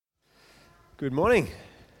Good morning.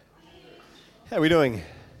 How are we doing?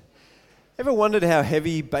 Ever wondered how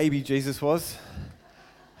heavy baby Jesus was?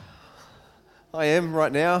 I am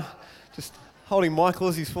right now, just holding Michael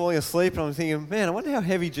as he's falling asleep, and I'm thinking, man, I wonder how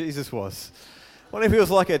heavy Jesus was. I wonder if he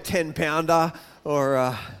was like a 10-pounder or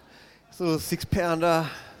a little 6-pounder,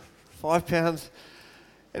 5 pounds.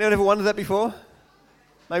 Anyone ever wondered that before?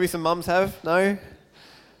 Maybe some mums have? No?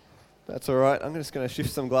 That's all right. I'm just going to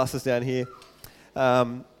shift some glasses down here.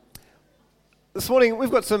 This morning we've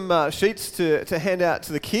got some sheets to hand out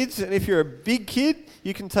to the kids, and if you're a big kid,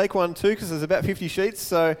 you can take one too, because there's about 50 sheets.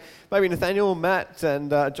 So maybe Nathaniel, Matt,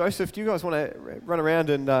 and Joseph, do you guys want to run around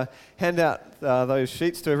and hand out those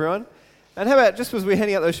sheets to everyone? And how about, just as we're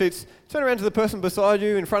handing out those sheets, turn around to the person beside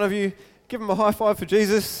you, in front of you, give them a high five for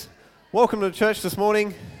Jesus. Welcome to church this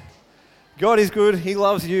morning. God is good. He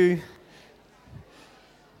loves you.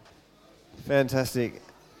 Fantastic.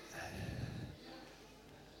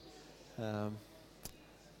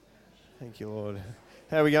 Thank you, Lord.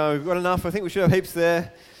 How are we going? We've got enough. I think we should have heaps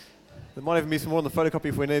there. There might even be some more on the photocopy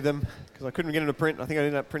if we need them, because I couldn't get them to print. I think I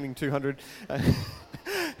ended up printing 200.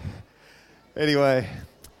 Anyway,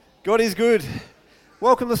 God is good.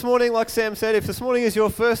 Welcome this morning. Like Sam said, if this morning is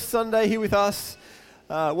your first Sunday here with us,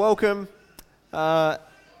 welcome.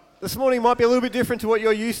 This morning might be a little bit different to what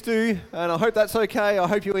you're used to, and I hope that's okay. I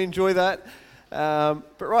hope you enjoy that.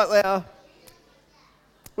 But right now,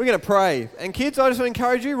 we're going to pray. And kids, I just want to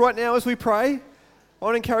encourage you right now as we pray, I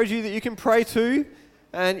want to encourage you that you can pray too.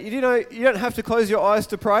 And you don't have to close your eyes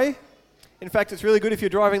to pray. In fact, it's really good if you're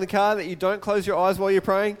driving the car that you don't close your eyes while you're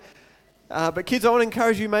praying. But kids, I want to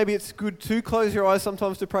encourage you, maybe it's good to close your eyes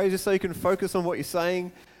sometimes to pray, just so you can focus on what you're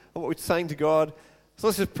saying, on what we're saying to God. So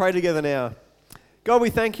let's just pray together now. God, we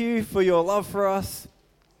thank you for your love for us.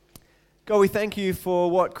 God, we thank you for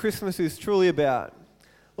what Christmas is truly about.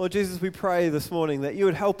 Lord Jesus, we pray this morning that you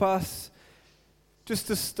would help us just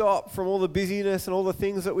to stop from all the busyness and all the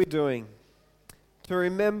things that we're doing, to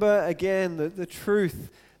remember again the truth,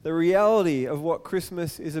 the reality of what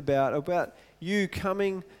Christmas is about you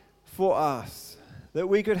coming for us, that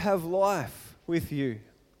we could have life with you,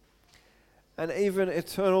 and even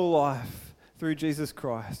eternal life through Jesus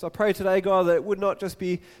Christ. I pray today, God, that it would not just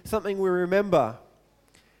be something we remember,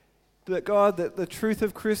 but God, that the truth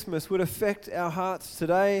of Christmas would affect our hearts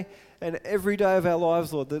today and every day of our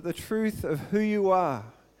lives, Lord, that the truth of who you are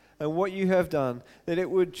and what you have done, that it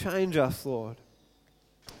would change us, Lord,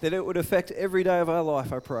 that it would affect every day of our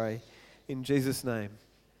life, I pray, in Jesus' name.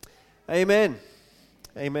 Amen.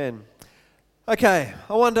 Amen. Okay,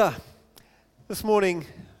 I wonder, this morning,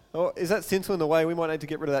 is that tinsel in the way? We might need to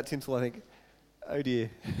get rid of that tinsel, I think. Oh dear.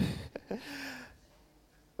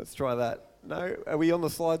 Let's try that. No? Are we on the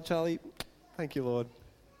slide, Charlie? Thank you, Lord.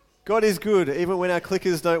 God is good, even when our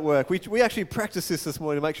clickers don't work. We actually practiced this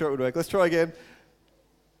morning to make sure it would work. Let's try again.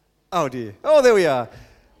 Oh, dear. Oh, there we are.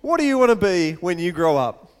 What do you want to be when you grow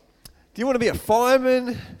up? Do you want to be a fireman?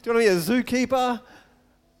 Do you want to be a zookeeper?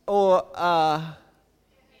 Or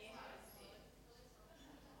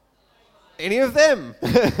any of them?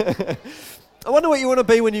 I wonder what you want to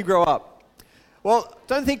be when you grow up. Well,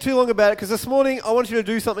 don't think too long about it, because this morning I want you to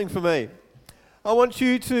do something for me. I want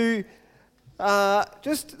you to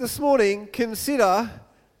just this morning consider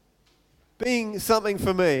being something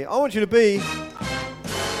for me. I want you to be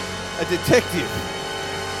a detective.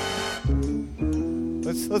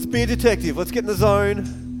 Let's be a detective. Let's get in the zone.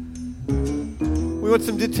 We want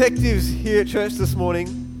some detectives here at church this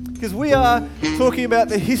morning, because we are talking about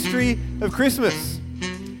the history of Christmas.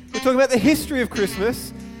 We're talking about the history of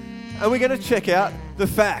Christmas, and we're going to check out the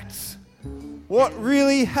facts. What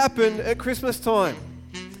really happened at Christmas time?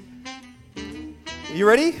 Are you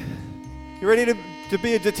ready? You ready to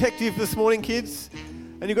be a detective this morning, kids?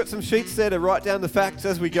 And you've got some sheets there to write down the facts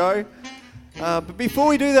as we go. But before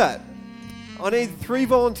we do that, I need 3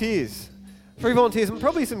 volunteers. 3 volunteers, and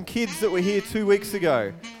probably some kids that were here 2 weeks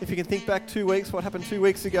ago. If you can think back 2 weeks, what happened 2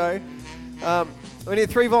 weeks ago. We need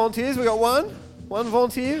 3 volunteers. We got one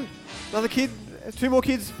volunteer, another kid, 2 more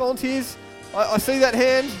kids, volunteers. I see that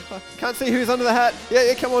hand. I can't see who's under the hat.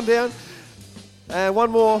 Yeah, come on down. And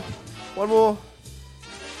one more.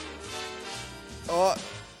 Oh,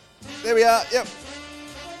 there we are. Yep.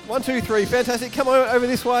 1, 2, 3. Fantastic. Come on over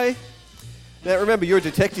this way. Now remember, you're a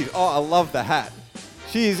detective. Oh, I love the hat.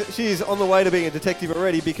 She's on the way to being a detective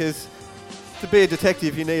already, because to be a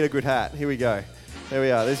detective, you need a good hat. Here we go. There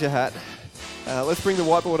we are. There's your hat. Let's bring the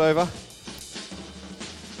whiteboard over.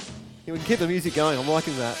 We can keep the music going. I'm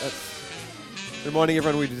liking that. That's reminding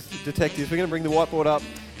everyone we're detectives. We're going to bring the whiteboard up,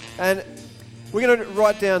 and we're going to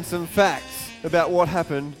write down some facts about what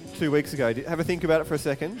happened 2 weeks ago. Have a think about it for a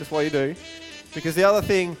second, just while you do. Because the other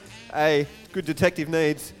thing a good detective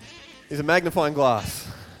needs is a magnifying glass.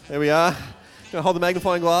 There we are. Gonna hold the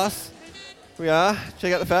magnifying glass. We are.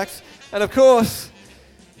 Check out the facts. And of course,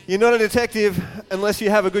 you're not a detective unless you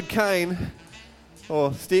have a good cane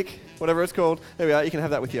or stick, whatever it's called. There we are. You can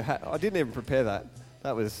have that with your hat. I didn't even prepare that.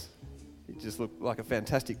 You just looked like a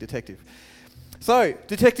fantastic detective. So,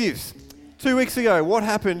 detectives, 2 weeks ago, what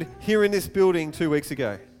happened here in this building 2 weeks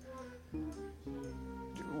ago?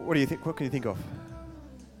 What do you think? What can you think of?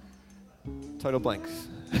 Total blanks.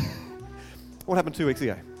 What happened 2 weeks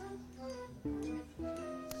ago?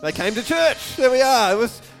 They came to church. There we are.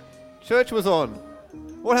 Church was on.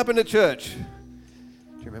 What happened at church?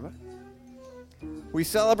 Do you remember? We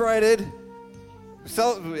celebrated. We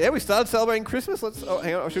started celebrating Christmas.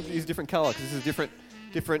 Hang on. I should use a different colour because this is different.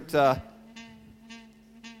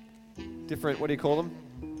 What do you call them?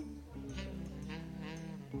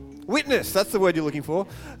 Witness. That's the word you're looking for.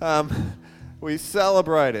 We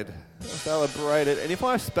celebrated. And if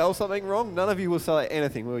I spell something wrong, none of you will say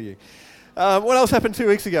anything, will you? What else happened 2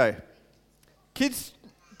 weeks ago? Kids.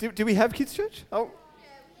 Do we have kids' church? Oh.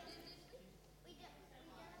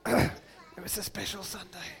 It was a special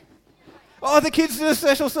Sunday. Oh, the kids did a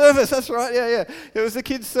special service. That's right. Yeah. It was the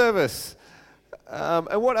kids' service.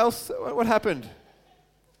 And what else? What happened?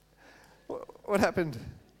 What happened?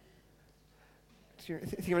 Do you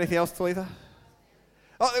think of anything else, Talitha?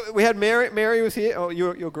 Oh, we had Mary. Mary was here. Oh,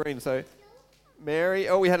 you're green, so Mary.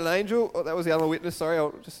 Oh, we had an angel. Oh, that was the other witness. Sorry, I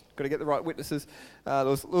just got to get the right witnesses. There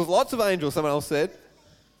was lots of angels. Someone else said.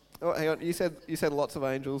 Oh, hang on. You said lots of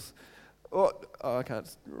angels. Oh, I can't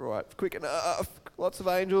write quick enough. Lots of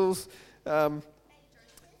angels. But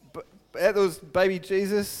there was baby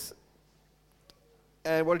Jesus.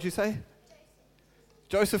 And what did you say?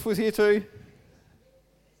 Joseph was here too.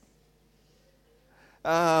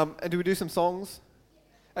 And did we do some songs?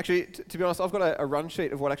 Actually, to be honest, I've got a run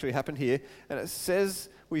sheet of what actually happened here, and it says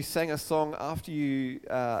we sang a song after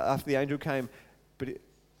the angel came, but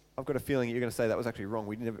I've got a feeling you're going to say that was actually wrong.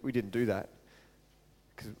 We didn't do that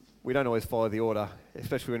because we don't always follow the order,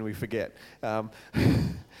 especially when we forget. So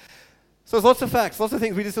there's lots of facts, lots of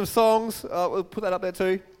things. We did some songs. We'll put that up there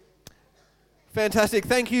too. Fantastic.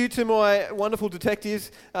 Thank you to my wonderful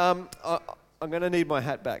detectives. I'm going to need my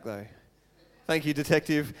hat back though. Thank you,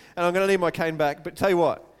 detective. And I'm going to need my cane back. But tell you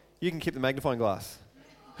what, you can keep the magnifying glass.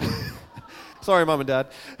 Sorry, Mum and Dad.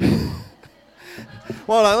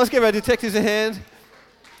 Well done. Let's give our detectives a hand.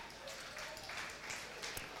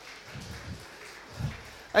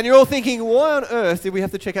 And you're all thinking, why on earth did we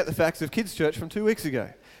have to check out the facts of Kids Church from 2 weeks ago?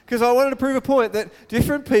 Because I wanted to prove a point that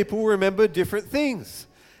different people remember different things.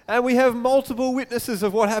 And we have multiple witnesses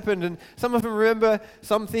of what happened, and some of them remember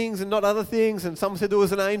some things and not other things, and some said there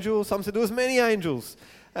was an angel, some said there was many angels.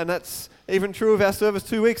 And that's even true of our service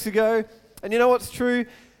 2 weeks ago. And you know what's true?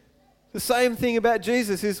 The same thing about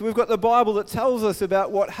Jesus is we've got the Bible that tells us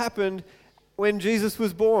about what happened when Jesus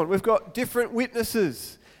was born. We've got different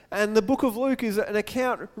witnesses. And the book of Luke is an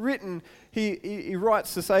account written. He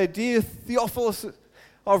writes to say, "Dear Theophilus,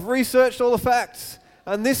 I've researched all the facts,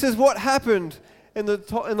 and this is what happened in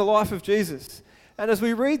the life of Jesus." And as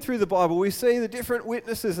we read through the Bible, we see the different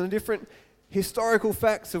witnesses and different historical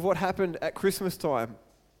facts of what happened at Christmas time.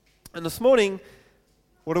 And this morning,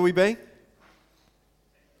 what are we being?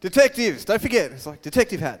 Detectives. Don't forget, it's like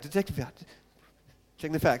detective hat. Check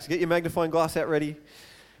the facts. Get your magnifying glass out ready.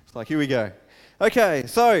 It's like, here we go. Okay,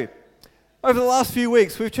 so over the last few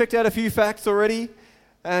weeks, we've checked out a few facts already.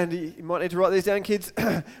 And you might need to write these down, kids.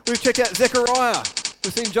 We've checked out Zechariah.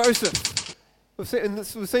 We've seen Joseph. We've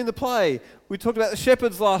seen the play. We talked about the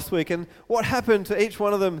shepherds last week and what happened to each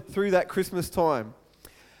one of them through that Christmas time.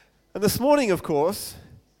 And this morning, of course,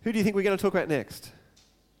 who do you think we're going to talk about next?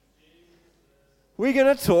 We're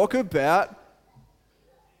going to talk about,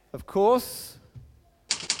 of course,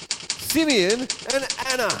 Simeon and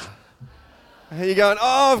Anna. And you're going,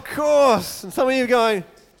 oh, of course. And some of you are going,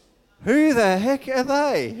 who the heck are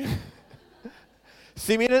they?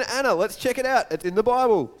 Simeon and Anna. Let's check it out. It's in the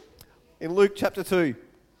Bible. In Luke chapter 2.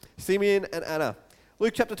 Simeon and Anna.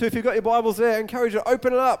 Luke chapter 2, if you've got your Bibles there, I encourage you to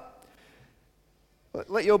open it up.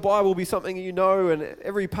 Let your Bible be something you know, and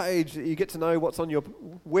every page you get to know what's on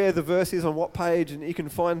where the verse is on what page, and you can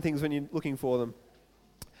find things when you're looking for them.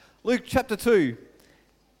 Luke chapter 2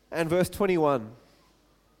 and verse 21.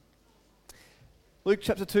 Luke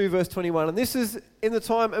chapter 2, verse 21. And this is in the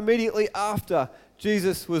time immediately after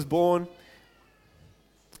Jesus was born.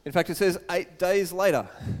 In fact, it says 8 days later.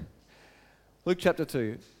 Luke chapter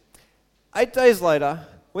 2. 8 days later,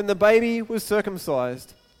 when the baby was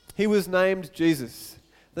circumcised, he was named Jesus,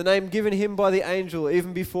 the name given him by the angel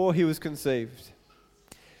even before he was conceived.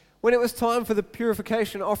 When it was time for the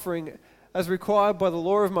purification offering as required by the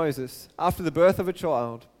law of Moses after the birth of a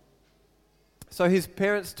child, so his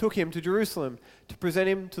parents took him to Jerusalem to present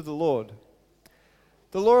him to the Lord.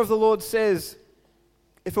 The law of the Lord says,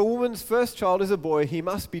 if a woman's first child is a boy, he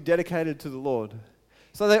must be dedicated to the Lord.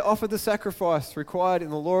 So they offered the sacrifice required in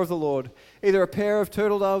the law of the Lord, either a pair of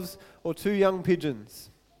turtle doves or 2 young pigeons.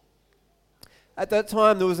 At that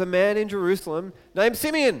time, there was a man in Jerusalem named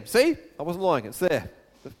Simeon. See? I wasn't lying, it's there.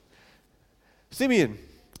 Simeon.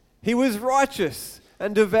 He was righteous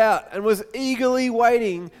and devout and was eagerly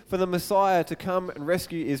waiting for the Messiah to come and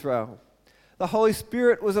rescue Israel. The Holy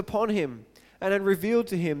Spirit was upon him and had revealed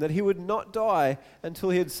to him that he would not die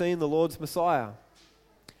until he had seen the Lord's Messiah.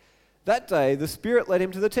 That day, the Spirit led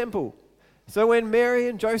him to the temple. So when Mary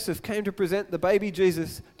and Joseph came to present the baby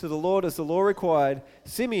Jesus to the Lord as the law required,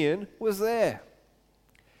 Simeon was there.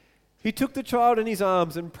 He took the child in his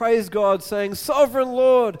arms and praised God, saying, "Sovereign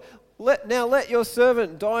Lord, let your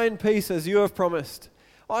servant die in peace as you have promised.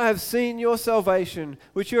 I have seen your salvation,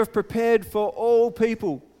 which you have prepared for all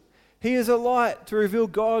people. He is a light to reveal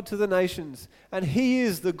God to the nations, and he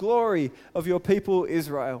is the glory of your people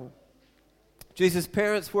Israel." Jesus'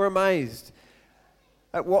 parents were amazed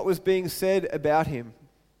at what was being said about him.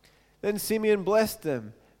 Then Simeon blessed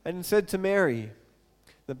them and said to Mary,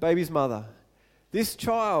 the baby's mother, "This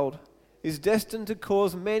child is destined to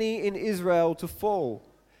cause many in Israel to fall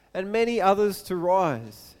and many others to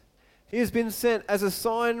rise. He has been sent as a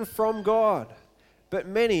sign from God, but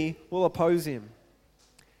many will oppose him.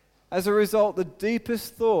 As a result, the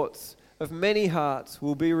deepest thoughts of many hearts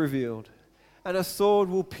will be revealed, and a sword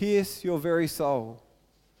will pierce your very soul."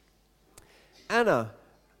 Anna,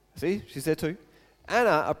 see, she's there too.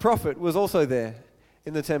 Anna, a prophet, was also there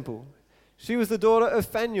in the temple. She was the daughter of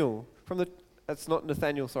Phanuel that's not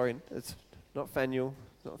Nathaniel, sorry. It's not Phanuel,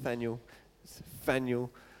 it's Phanuel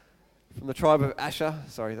from the tribe of Asher.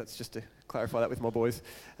 Sorry, that's just to clarify that with my boys.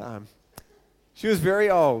 She was very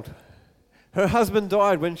old. Her husband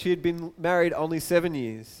died when she had been married only 7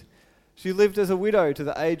 years. She lived as a widow to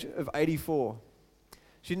the age of 84.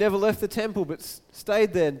 She never left the temple but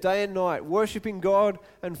stayed there day and night, worshipping God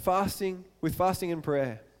and fasting and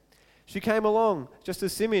prayer. She came along just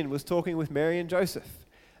as Simeon was talking with Mary and Joseph,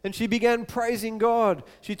 and she began praising God.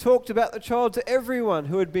 She talked about the child to everyone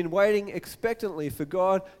who had been waiting expectantly for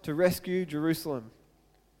God to rescue Jerusalem.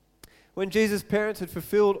 When Jesus' parents had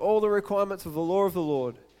fulfilled all the requirements of the law of the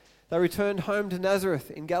Lord, they returned home to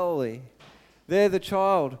Nazareth in Galilee. There the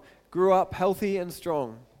child grew up healthy and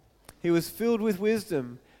strong. He was filled with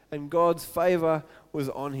wisdom, and God's favor was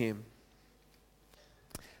on him.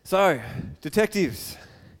 So, detectives,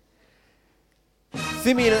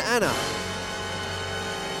 Simeon and Anna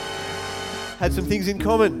had some things in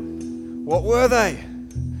common. What were they?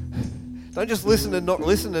 Don't just listen and not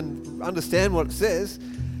listen and understand what it says.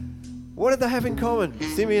 What did they have in common,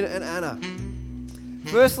 Simeon and Anna?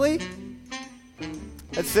 Firstly,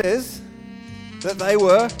 it says that they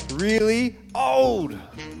were really old.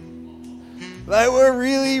 They were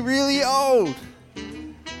really, really old.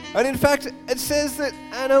 And in fact, it says that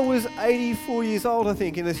Anna was 84 years old, I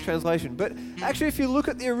think, in this translation. But actually, if you look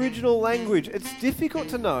at the original language, it's difficult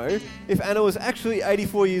to know if Anna was actually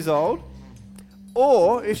 84 years old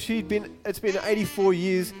or if it's been 84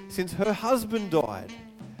 years since her husband died.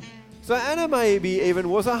 So Anna maybe even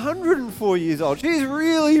was 104 years old. She's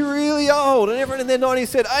really, really old. And everyone in their 90s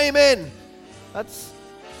said, "Amen." That's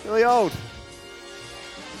really old.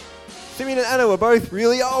 Simeon and Anna were both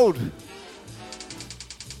really old.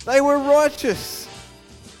 They were righteous.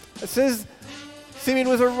 It says Simeon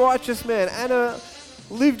was a righteous man. Anna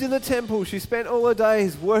lived in the temple. She spent all her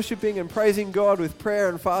days worshipping and praising God with prayer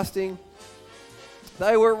and fasting.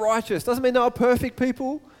 They were righteous. Doesn't mean they were perfect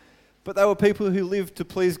people, but they were people who lived to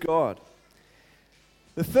please God.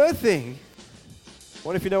 The third thing,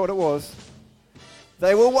 what if you know what it was?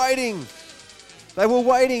 They were waiting. They were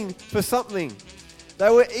waiting for something. They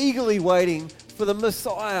were eagerly waiting for the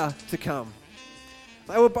Messiah to come.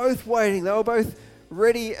 They were both waiting. They were both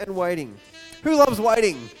ready and waiting. Who loves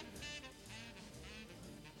waiting?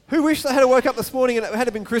 Who wished they had woke up this morning and it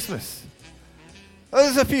had been Christmas? Oh,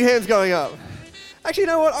 there's a few hands going up. Actually, you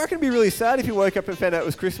know what? I reckon it'd be really sad if you woke up and found out it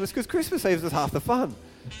was Christmas, because Christmas Eve is half the fun.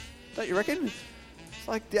 Don't you reckon? It's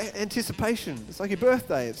like the anticipation. It's like your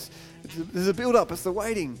birthday. There's a build-up. It's the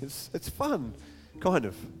waiting. It's fun, kind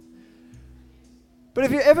of. But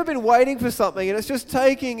have you ever been waiting for something and it's just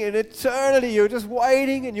taking an eternity? You're just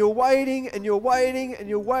waiting and you're waiting and you're waiting and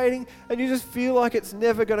you're waiting and you just feel like it's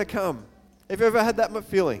never going to come. Have you ever had that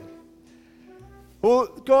feeling? Well,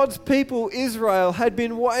 God's people, Israel, had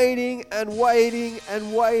been waiting and waiting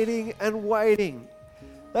and waiting and waiting.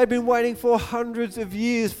 They'd been waiting for hundreds of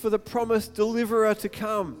years for the promised deliverer to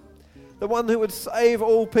come, the one who would save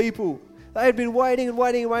all people. They had been waiting and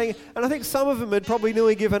waiting and waiting, and I think some of them had probably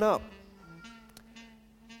nearly given up.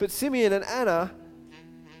 But Simeon and Anna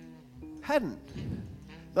hadn't.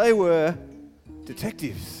 They were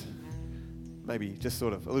detectives. Maybe just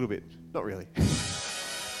sort of, a little bit, not really.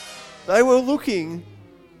 They were looking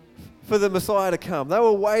for the Messiah to come. They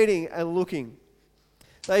were waiting and looking.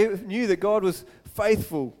 They knew that God was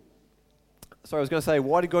faithful. Sorry, I was going to say,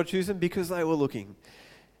 why did God choose them? Because they were looking.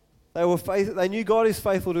 They knew God is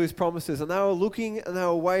faithful to his promises, and they were looking and they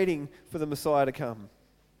were waiting for the Messiah to come.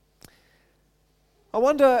 I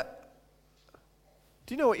wonder,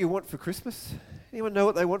 do you know what you want for Christmas? Anyone know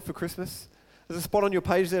what they want for Christmas? There's a spot on your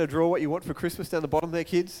page there to draw what you want for Christmas down the bottom there,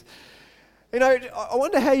 kids. You know, I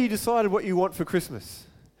wonder how you decided what you want for Christmas.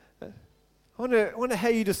 I wonder how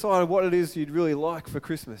you decided what it is you'd really like for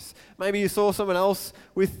Christmas. Maybe you saw someone else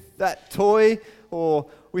with that toy or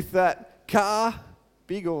with that car,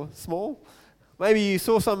 big or small. Maybe you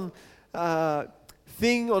saw some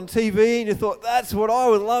thing on TV and you thought, that's what I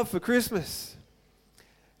would love for Christmas.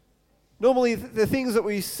 Normally, the things that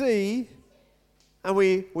we see and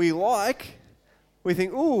we like, we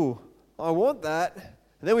think, ooh, I want that.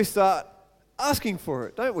 And then we start asking for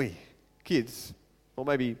it, don't we, kids? Or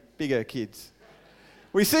maybe bigger kids.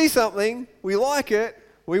 We see something, we like it,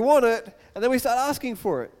 we want it, and then we start asking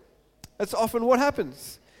for it. That's often what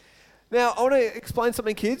happens. Now, I want to explain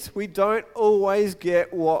something, kids. We don't always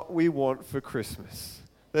get what we want for Christmas.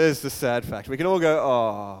 There's the sad fact. We can all go,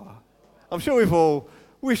 oh. I'm sure we've all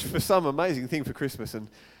wished for some amazing thing for Christmas and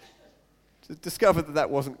discovered that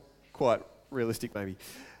wasn't quite realistic maybe.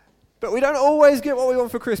 But we don't always get what we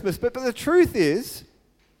want for Christmas. But the truth is,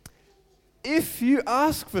 if you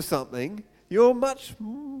ask for something, you're much,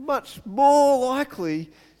 much more likely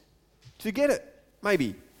to get it.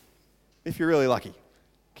 Maybe, if you're really lucky,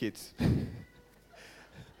 kids.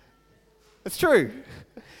 It's true.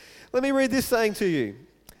 Let me read this saying to you.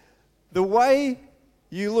 The way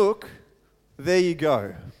you look, there you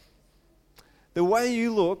go. The way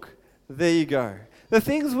you look, there you go. The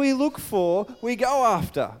things we look for, we go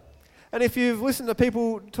after. And if you've listened to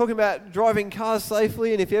people talking about driving cars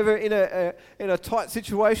safely, and if you're ever in a tight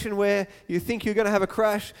situation where you think you're going to have a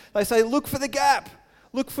crash, they say, look for the gap.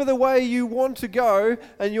 Look for the way you want to go,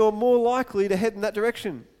 and you're more likely to head in that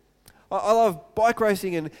direction. I love bike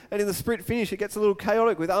racing, and in the sprint finish, it gets a little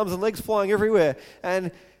chaotic with arms and legs flying everywhere.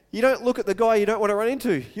 And you don't look at the guy you don't want to run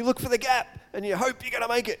into. You look for the gap, and you hope you're going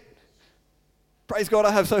to make it. Praise God,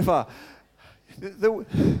 I have so far.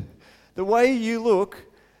 The way you look,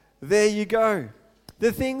 there you go.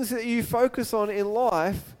 The things that you focus on in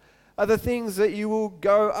life are the things that you will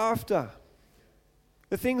go after.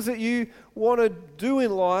 The things that you want to do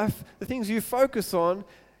in life, the things you focus on,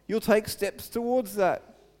 you'll take steps towards that.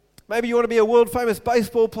 Maybe you want to be a world famous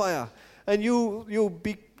baseball player, and you'll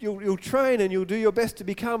train and you'll do your best to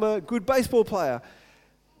become a good baseball player.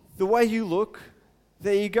 The way you look,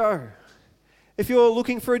 there you go. If you're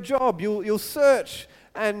looking for a job, you'll search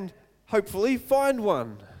and hopefully find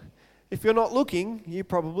one. If you're not looking, you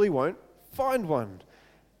probably won't find one.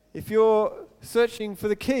 If you're searching for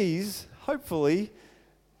the keys, hopefully,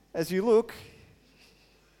 as you look,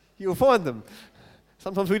 you'll find them.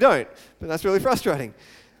 Sometimes we don't, but that's really frustrating.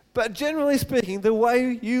 But generally speaking, the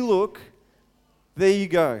way you look, there you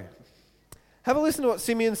go. Have a listen to what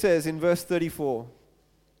Simeon says in verse 34.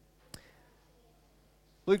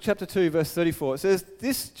 Luke chapter 2, verse 34. It says,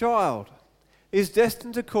 this child is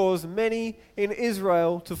destined to cause many in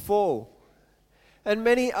Israel to fall, and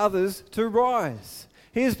many others to rise.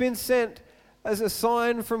 He has been sent as a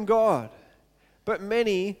sign from God, but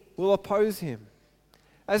many will oppose him.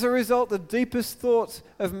 As a result, the deepest thoughts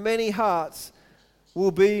of many hearts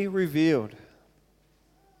will be revealed.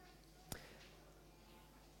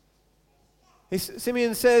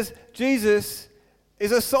 Simeon says Jesus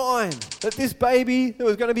is a sign, that this baby that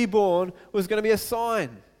was going to be born was going to be a sign.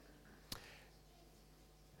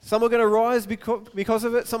 Some are going to rise because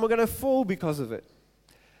of it, some are going to fall because of it.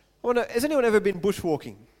 Has anyone ever been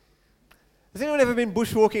bushwalking? Has anyone ever been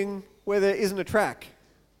bushwalking where there isn't a track?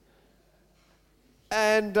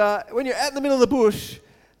 And when you're out in the middle of the bush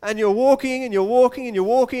and you're walking and you're walking and you're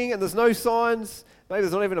walking and there's no signs, maybe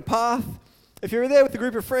there's not even a path, if you're there with a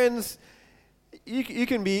group of friends, you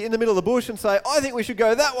can be in the middle of the bush and say, I think we should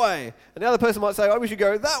go that way. And the other person might say, oh, we should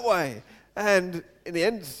go that way. And in the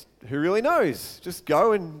end, who really knows? Just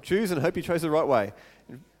go and choose and hope you chose the right way.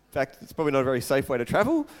 In fact, it's probably not a very safe way to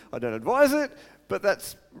travel. I don't advise it, but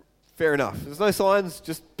that's fair enough. There's no signs,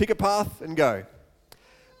 just pick a path and go.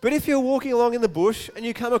 But if you're walking along in the bush and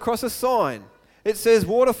you come across a sign, It says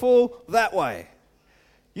waterfall that way.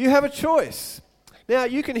 You have a choice. Now,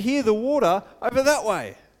 you can hear the water over that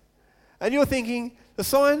way. And you're thinking, the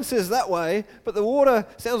sign says that way, but the water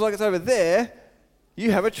sounds like it's over there.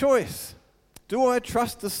 You have a choice. Do I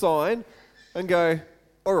trust the sign and go,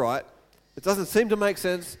 all right, it doesn't seem to make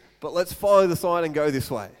sense, but let's follow the sign and go this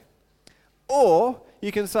way? Or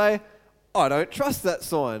you can say, I don't trust that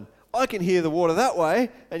sign. I can hear the water that way,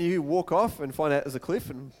 and you walk off and find out there's a cliff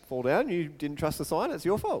and fall down. You didn't trust the sign, it's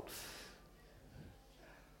your fault.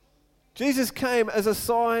 Jesus came as a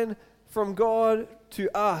sign from God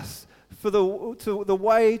to us for the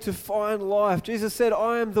way to find life. Jesus said,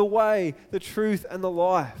 I am the way, the truth, and the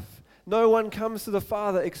life. No one comes to the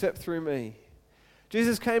Father except through me.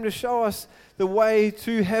 Jesus came to show us the way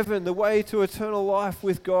to heaven, the way to eternal life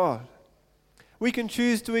with God. We can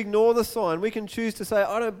choose to ignore the sign. We can choose to say,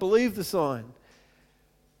 I don't believe the sign.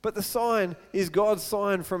 But the sign is God's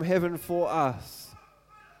sign from heaven for us.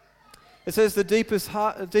 It says the deepest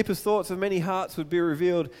thoughts of many hearts would be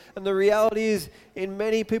revealed. And the reality is, in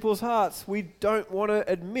many people's hearts, we don't want to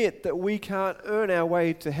admit that we can't earn our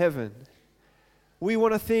way to heaven. We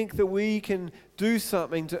want to think that we can do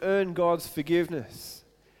something to earn God's forgiveness.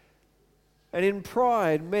 And in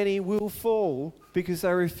pride, many will fall because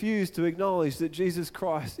they refuse to acknowledge that Jesus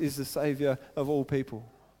Christ is the Savior of all people.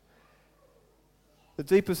 The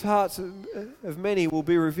deepest hearts of many will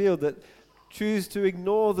be revealed that choose to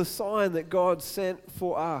ignore the sign that God sent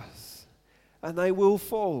for us, and they will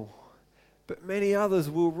fall. But many others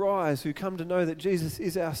will rise who come to know that Jesus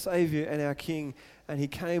is our Savior and our King, and He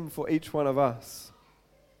came for each one of us.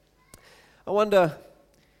 I wonder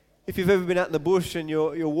if you've ever been out in the bush and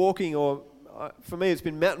you're walking, or for me it's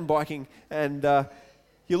been mountain biking, and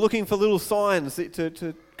you're looking for little signs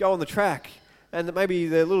to go on the track, and that maybe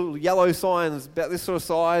they're little yellow signs about this sort of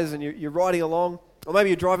size, and you're riding along. Or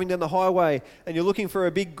maybe you're driving down the highway and you're looking for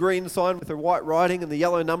a big green sign with the white writing and the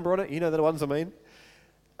yellow number on it. You know the ones I mean.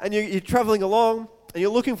 And you're traveling along and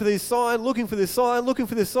you're looking for this sign, looking for this sign,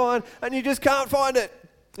 and you just can't find it.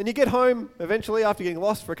 And you get home eventually after getting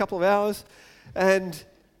lost for a couple of hours, and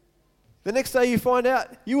the next day you find out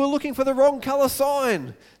you were looking for the wrong colour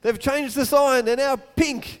sign. They've changed the sign. They're now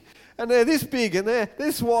pink, and they're this big, and they're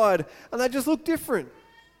this wide, and they just look different.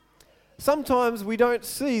 Sometimes we don't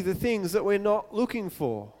see the things that we're not looking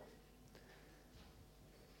for.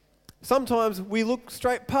 Sometimes we look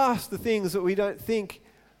straight past the things that we don't think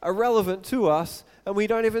are relevant to us, and we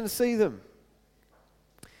don't even see them.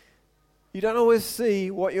 You don't always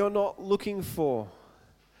see what you're not looking for.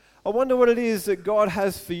 I wonder what it is that God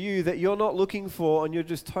has for you that you're not looking for and you're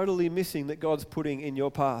just totally missing that God's putting in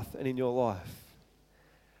your path and in your life.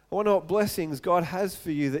 I wonder what blessings God has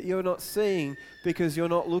for you that you're not seeing because you're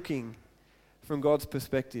not looking from God's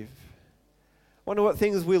perspective. I wonder what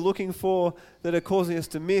things we're looking for that are causing us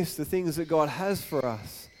to miss the things that God has for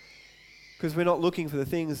us because we're not looking for the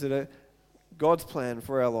things that are God's plan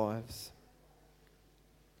for our lives.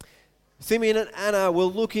 Simeon and Anna were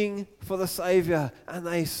looking for the Savior, and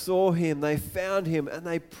they saw Him, they found Him, and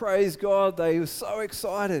they praised God. They were so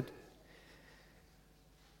excited.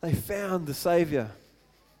 They found the Savior.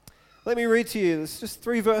 Let me read to you. There's just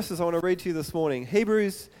 3 verses I want to read to you this morning.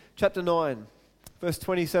 Hebrews chapter 9, verse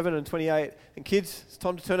 27 and 28. And kids, it's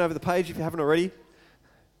time to turn over the page if you haven't already.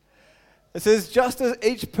 It says, just as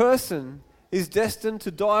each person is destined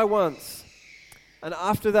to die once, and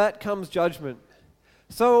after that comes judgment,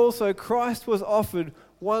 so also Christ was offered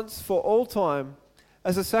once for all time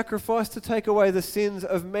as a sacrifice to take away the sins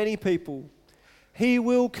of many people. He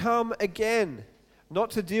will come again,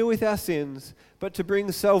 not to deal with our sins, but to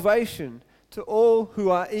bring salvation to all who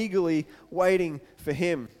are eagerly waiting for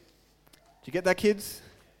Him. Did you get that, kids?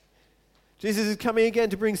 Jesus is coming again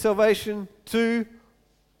to bring salvation to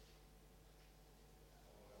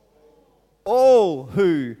all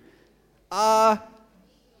who are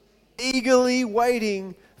eagerly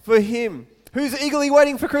waiting for Him. Who's eagerly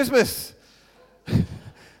waiting for Christmas? I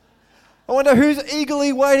wonder who's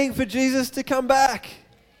eagerly waiting for Jesus to come back.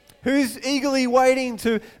 Who's eagerly waiting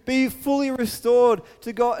to be fully restored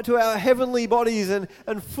to God, to our heavenly bodies and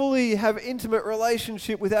fully have intimate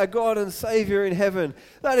relationship with our God and Savior in heaven.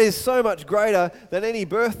 That is so much greater than any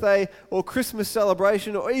birthday or Christmas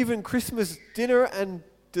celebration or even Christmas dinner and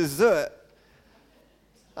dessert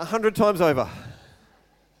 100 times over.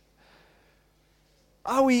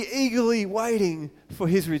 Are we eagerly waiting for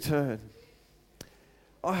His return?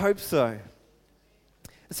 I hope so.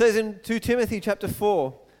 It says in 2 Timothy chapter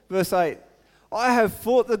 4, verse 8, I have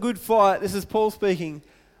fought the good fight. This is Paul speaking.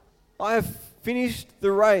 I have finished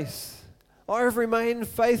the race. I have remained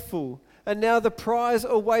faithful. And now the prize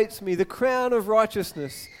awaits me, the crown of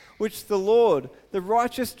righteousness, which the Lord, the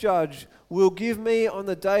righteous judge, will give me on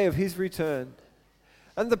the day of his return.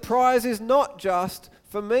 And the prize is not just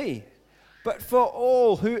for me, but for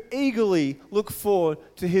all who eagerly look forward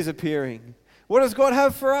to his appearing. What does God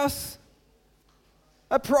have for us?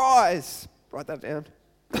 A prize. Write that down.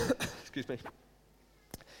 Excuse me.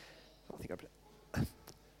 I think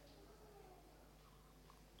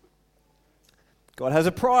God has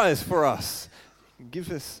a prize for us. He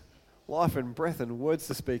gives us life and breath and words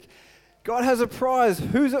to speak. God has a prize.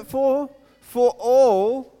 Who's it for? For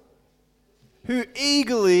all who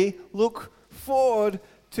eagerly look forward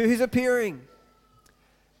to his appearing.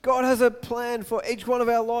 God has a plan for each one of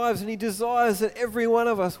our lives, and he desires that every one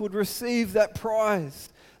of us would receive that prize,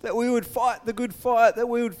 that we would fight the good fight, that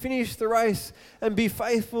we would finish the race and be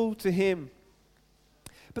faithful to him.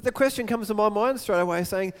 But the question comes to my mind straight away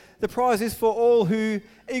saying, the prize is for all who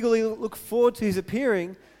eagerly look forward to his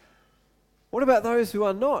appearing. What about those who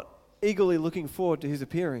are not eagerly looking forward to his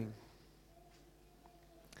appearing?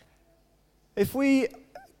 If we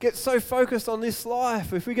get so focused on this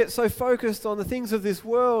life, if we get so focused on the things of this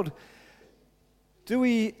world, do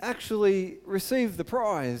we actually receive the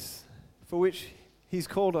prize for which he's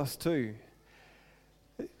called us to?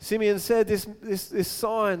 Simeon said this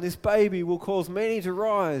sign, this baby will cause many to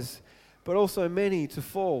rise, but also many to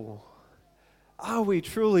fall. Are we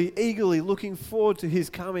truly eagerly looking forward to his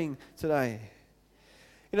coming today?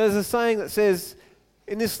 You know, there's a saying that says,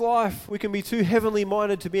 in this life we can be too heavenly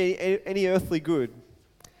minded to be any earthly good.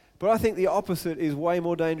 But I think the opposite is way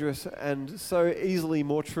more dangerous and so easily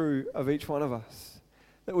more true of each one of us.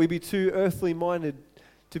 That we be too earthly minded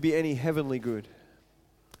to be any heavenly good.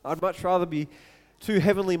 I'd much rather be too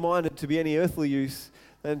heavenly minded to be any earthly use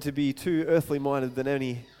than to be too earthly minded than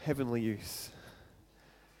any heavenly use.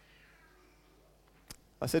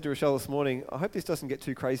 I said to Rochelle this morning, I hope this doesn't get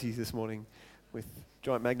too crazy this morning with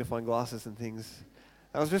giant magnifying glasses and things.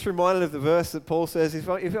 I was just reminded of the verse that Paul says, if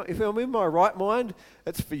I'm in my right mind,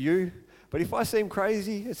 it's for you. But if I seem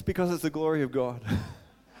crazy, it's because it's the glory of God.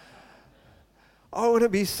 I want to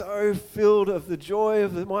be so filled of the joy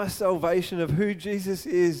of my salvation, of who Jesus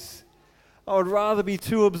is. I would rather be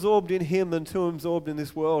too absorbed in him than too absorbed in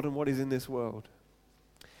this world and what is in this world.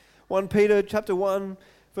 1 Peter chapter 1,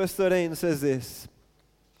 verse 13 says this,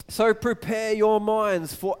 so prepare your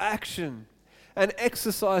minds for action and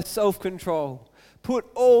exercise self-control. Put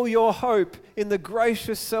all your hope in the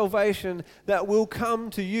gracious salvation that will come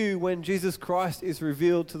to you when Jesus Christ is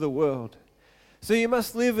revealed to the world. So you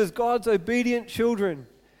must live as God's obedient children.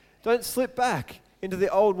 Don't slip back into the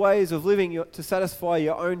old ways of living to satisfy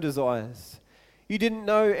your own desires. You didn't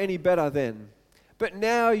know any better then. But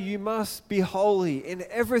now you must be holy in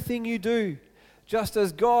everything you do, just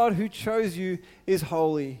as God who chose you is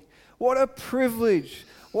holy. What a privilege,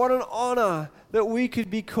 what an honor that we could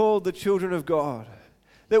be called the children of God,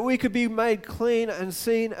 that we could be made clean and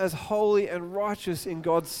seen as holy and righteous in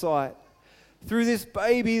God's sight through this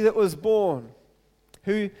baby that was born,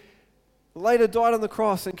 who later died on the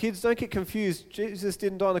cross. And kids, don't get confused. Jesus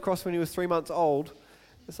didn't die on the cross when he was 3 months old.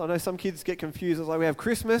 So I know some kids get confused. It's like we have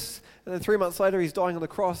Christmas, and then 3 months later he's dying on the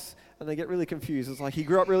cross, and they get really confused. It's like he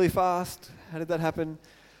grew up really fast. How did that happen?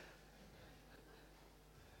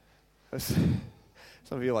 Some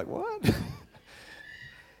of you are like, what?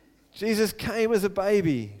 Jesus came as a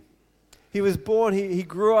baby. He was born, he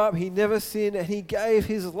grew up, he never sinned, and he gave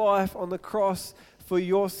his life on the cross for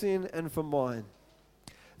your sin and for mine.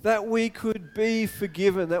 That we could be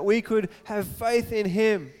forgiven, that we could have faith in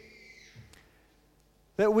him,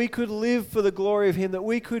 that we could live for the glory of him, that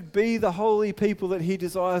we could be the holy people that he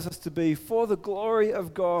desires us to be for the glory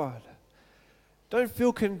of God. Don't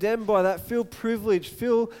feel condemned by that. Feel privileged.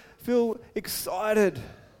 Feel excited.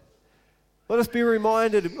 Let us be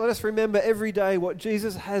reminded, let us remember every day what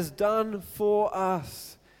Jesus has done for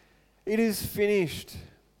us. It is finished.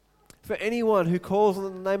 For anyone who calls on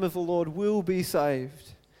the name of the Lord will be saved.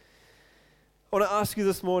 I want to ask you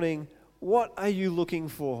this morning, what are you looking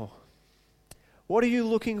for? What are you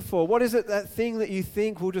looking for? What is it, that thing that you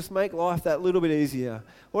think will just make life that little bit easier?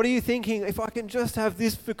 What are you thinking, if I can just have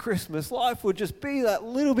this for Christmas, life would just be that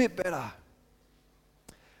little bit better?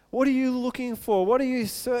 What are you looking for? What are you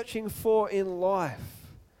searching for in life?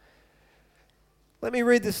 Let me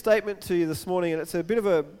read this statement to you this morning, and it's a bit of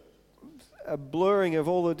a blurring of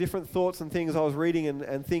all the different thoughts and things I was reading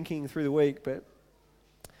and thinking through the week. But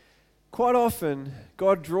quite often,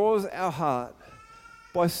 God draws our heart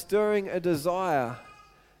by stirring a desire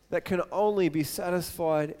that can only be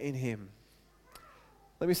satisfied in him.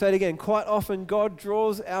 Let me say it again. Quite often, God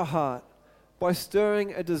draws our heart by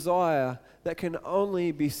stirring a desire that can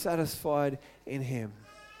only be satisfied in him.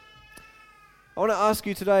 I want to ask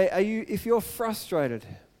you today, if you're frustrated,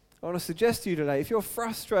 I want to suggest to you today, if you're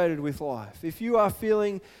frustrated with life, if you are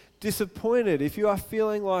feeling disappointed, if you are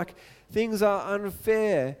feeling like things are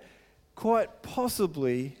unfair, quite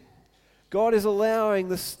possibly God is allowing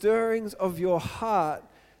the stirrings of your heart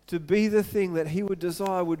to be the thing that He would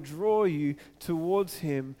desire would draw you towards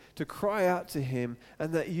Him, to cry out to Him,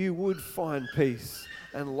 and that you would find peace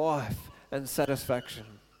and life and satisfaction.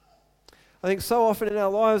 I think so often in our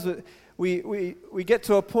lives we get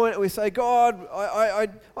to a point where we say, God,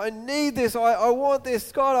 I need this, I want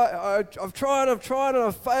this, God, I've tried and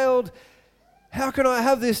I've failed. How can I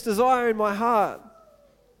have this desire in my heart?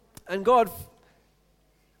 And God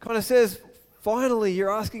kind of says, finally,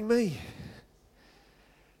 you're asking me.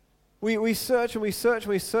 We search and we search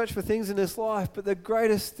and we search for things in this life, but the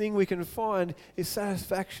greatest thing we can find is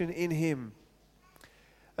satisfaction in Him.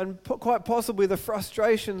 And quite possibly the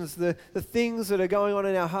frustrations, the things that are going on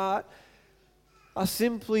in our heart are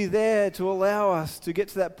simply there to allow us to get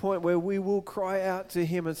to that point where we will cry out to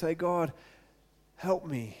Him and say, God, help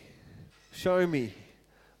me, show me,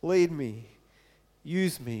 lead me,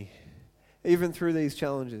 use me, even through these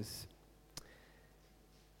challenges.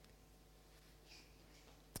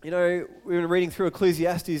 You know, we've been reading through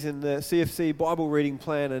Ecclesiastes in the CFC Bible reading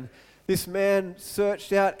plan, and this man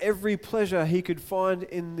searched out every pleasure he could find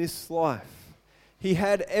in this life. He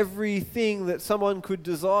had everything that someone could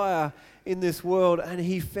desire in this world, and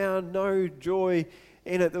he found no joy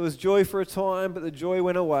in it. There was joy for a time, but the joy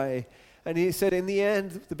went away. And he said, in the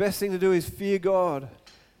end, the best thing to do is fear God.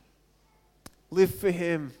 Live for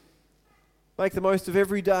Him. Make the most of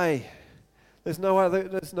every day. There's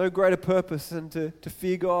no greater purpose than to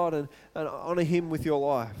fear God and honor Him with your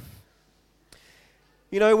life.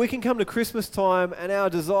 You know, we can come to Christmas time and our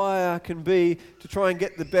desire can be to try and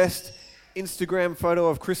get the best Instagram photo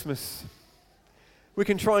of Christmas. We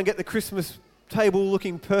can try and get the Christmas table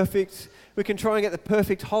looking perfect. We can try and get the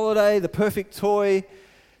perfect holiday, the perfect toy,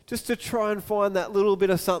 just to try and find that little bit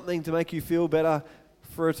of something to make you feel better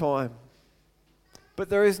for a time. But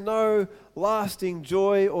there is no lasting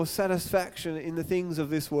joy or satisfaction in the things of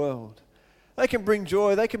this world. They can bring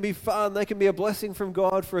joy, they can be fun, they can be a blessing from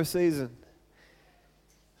God for a season.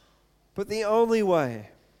 But the only way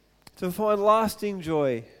to find lasting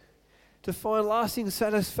joy, to find lasting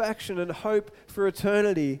satisfaction and hope for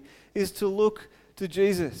eternity is to look to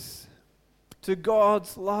Jesus, to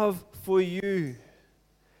God's love for you.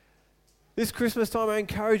 This Christmas time, I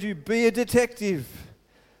encourage you, be a detective.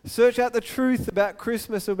 Search out the truth about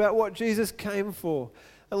Christmas, about what Jesus came for,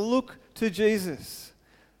 and look to Jesus.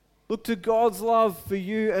 Look to God's love for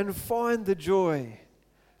you and find the joy,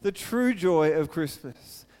 the true joy of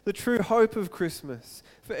Christmas, the true hope of Christmas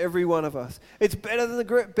for every one of us. It's better than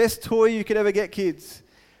the best toy you could ever get, kids.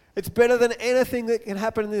 It's better than anything that can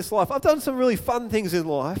happen in this life. I've done some really fun things in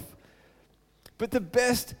life, but the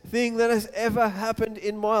best thing that has ever happened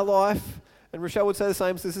in my life, and Rochelle would say the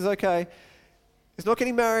same, so this is okay, it's not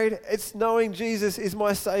getting married, it's knowing Jesus is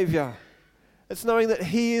my Savior. It's knowing that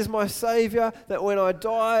He is my Savior, that when I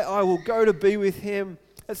die, I will go to be with Him.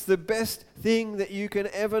 It's the best thing that you can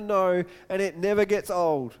ever know, and it never gets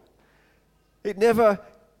old. It never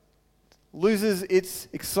loses its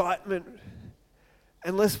excitement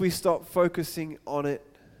unless we stop focusing on it.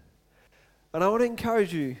 And I want to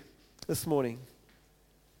encourage you this morning.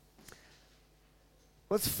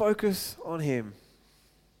 Let's focus on Him.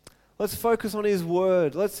 Let's focus on His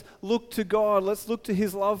Word. Let's look to God. Let's look to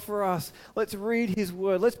His love for us. Let's read His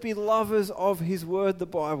Word. Let's be lovers of His Word, the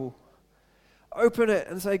Bible. Open it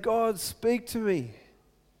and say, God, speak to me.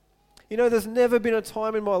 You know, there's never been a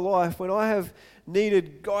time in my life when I have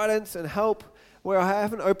needed guidance and help where I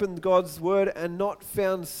haven't opened God's Word and not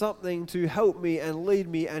found something to help me and lead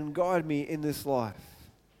me and guide me in this life.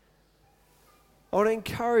 I want to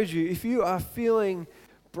encourage you, if you are feeling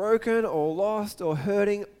broken or lost or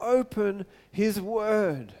hurting, open His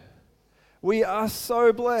Word. We are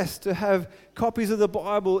so blessed to have copies of the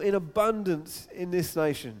Bible in abundance in this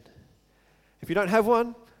nation. If you don't have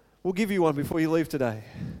one, we'll give you one before you leave today.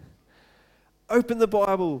 Open the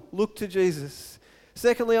Bible, look to Jesus.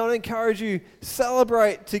 Secondly, I want to encourage you,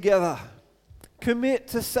 celebrate together. Commit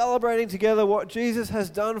to celebrating together what Jesus has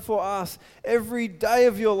done for us every day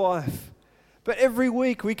of your life. But every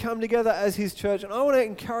week we come together as His church, and I want to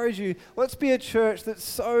encourage you, let's be a church that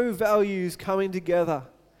so values coming together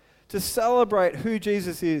to celebrate who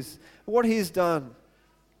Jesus is, what He's done.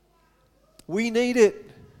 We need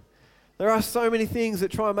it. There are so many things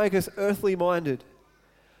that try and make us earthly minded.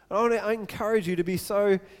 And I want to encourage you to be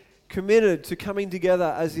so committed to coming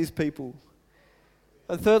together as His people.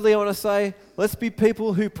 And thirdly, I want to say, let's be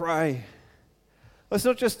people who pray. Let's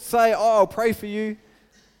not just say, oh, I'll pray for you,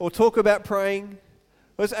 or talk about praying.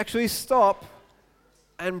 Let's actually stop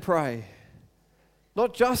and pray.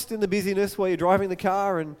 Not just in the busyness while you're driving the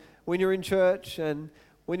car and when you're in church and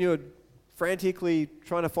when you're frantically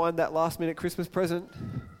trying to find that last-minute Christmas present.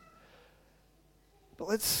 But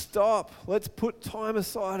let's stop. Let's put time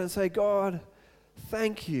aside and say, God,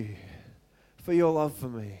 thank you for your love for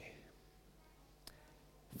me.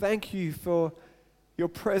 Thank you for your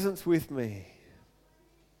presence with me.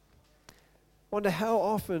 I wonder how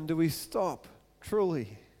often do we stop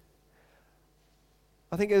truly?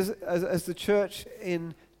 I think as the church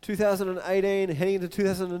in 2018, heading into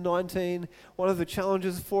 2019, one of the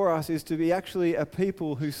challenges for us is to be actually a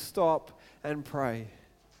people who stop and pray.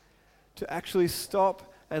 To actually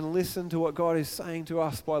stop and listen to what God is saying to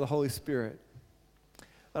us by the Holy Spirit.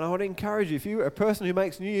 And I want to encourage you, if you're a person who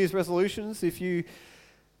makes New Year's resolutions, if you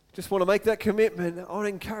just want to make that commitment, I want to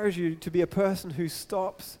encourage you to be a person who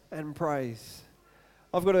stops and prays.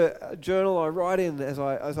 I've got a journal I write in as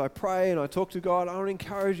I pray and I talk to God. I want to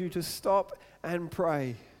encourage you to stop and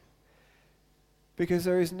pray. Because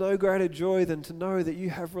there is no greater joy than to know that you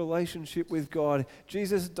have relationship with God.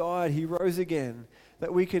 Jesus died, He rose again,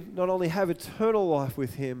 that we could not only have eternal life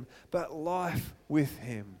with Him, but life with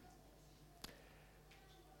Him.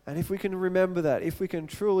 And if we can remember that, if we can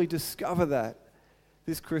truly discover that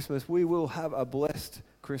this Christmas, we will have a blessed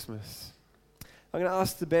Christmas. I'm going to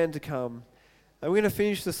ask the band to come. And we're going to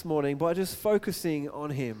finish this morning by just focusing on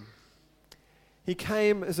Him. He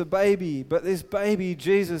came as a baby, but this baby,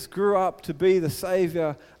 Jesus, grew up to be the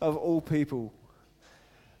Savior of all people.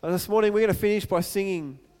 And this morning we're going to finish by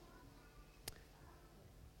singing,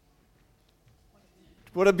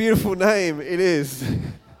 what a beautiful name it is.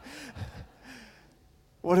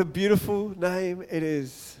 What a beautiful name it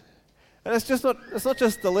is. And it's not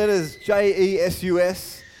just the letters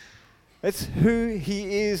Jesus. It's who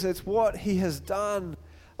He is. It's what He has done.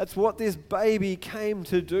 It's what this baby came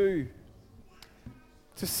to do.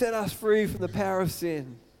 To set us free from the power of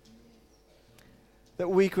sin. That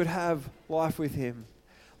we could have life with Him.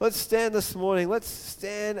 Let's stand this morning. Let's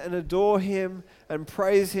stand and adore Him and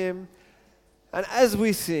praise Him. And as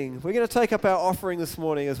we sing, we're going to take up our offering this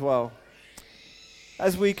morning as well.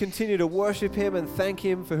 As we continue to worship Him and thank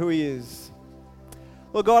Him for who He is.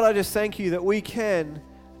 Lord God, I just thank You that we can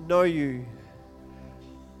know You.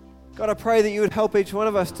 God, I pray that You would help each one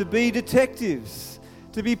of us to be detectives,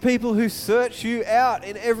 to be people who search You out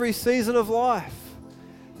in every season of life,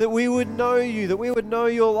 that we would know You, that we would know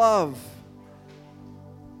Your love,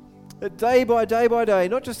 that day by day,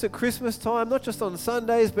 not just at Christmas time, not just on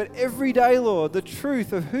Sundays, but every day, Lord, the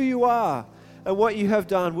truth of who You are and what You have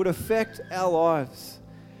done would affect our lives,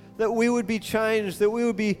 that we would be changed, that we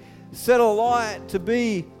would be set alight to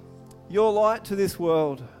be Your light to this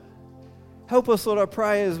world. Help us, Lord, I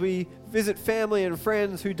pray, as we visit family and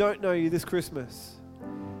friends who don't know You this Christmas.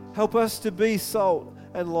 Help us to be salt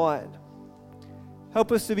and light.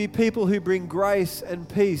 Help us to be people who bring grace and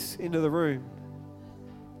peace into the room.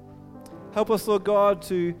 Help us, Lord God,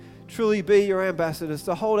 to truly be Your ambassadors,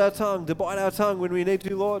 to hold our tongue, to bite our tongue when we need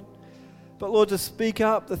to, Lord. But, Lord, to speak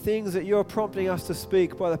up the things that You're prompting us to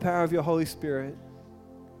speak by the power of Your Holy Spirit.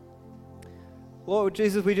 Lord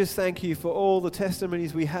Jesus, we just thank You for all the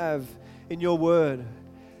testimonies we have in Your word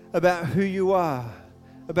about who You are,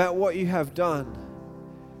 about what You have done,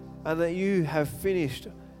 and that You have finished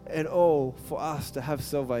it all for us to have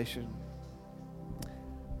salvation.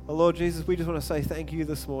 Oh, Lord Jesus, we just want to say thank You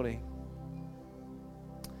this morning.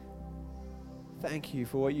 Thank You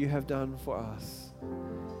for what You have done for us.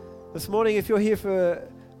 This morning, if you're here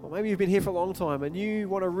or maybe you've been here for a long time and you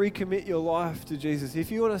want to recommit your life to Jesus, if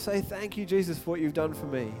you want to say thank You, Jesus, for what You've done for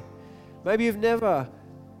me. Maybe you've never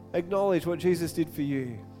acknowledged what Jesus did for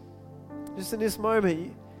you. Just in this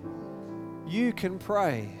moment, you can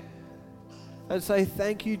pray and say,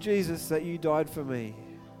 thank You, Jesus, that You died for me.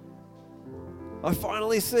 I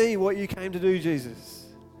finally see what You came to do, Jesus.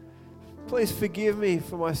 Please forgive me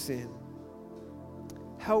for my sin.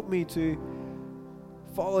 Help me to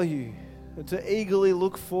follow You and to eagerly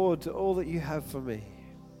look forward to all that You have for me.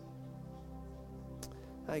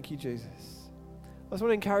 Thank You, Jesus. I just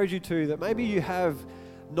want to encourage you too that maybe you have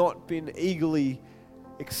not been eagerly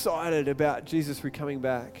excited about Jesus coming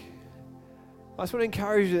back. I just want to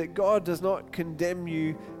encourage you that God does not condemn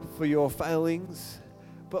you for your failings,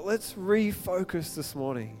 but let's refocus this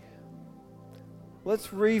morning. Let's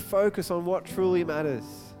refocus on what truly matters.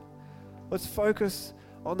 Let's focus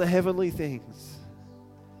on the heavenly things.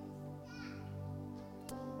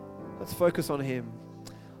 Let's focus on Him.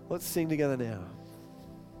 Let's sing together now.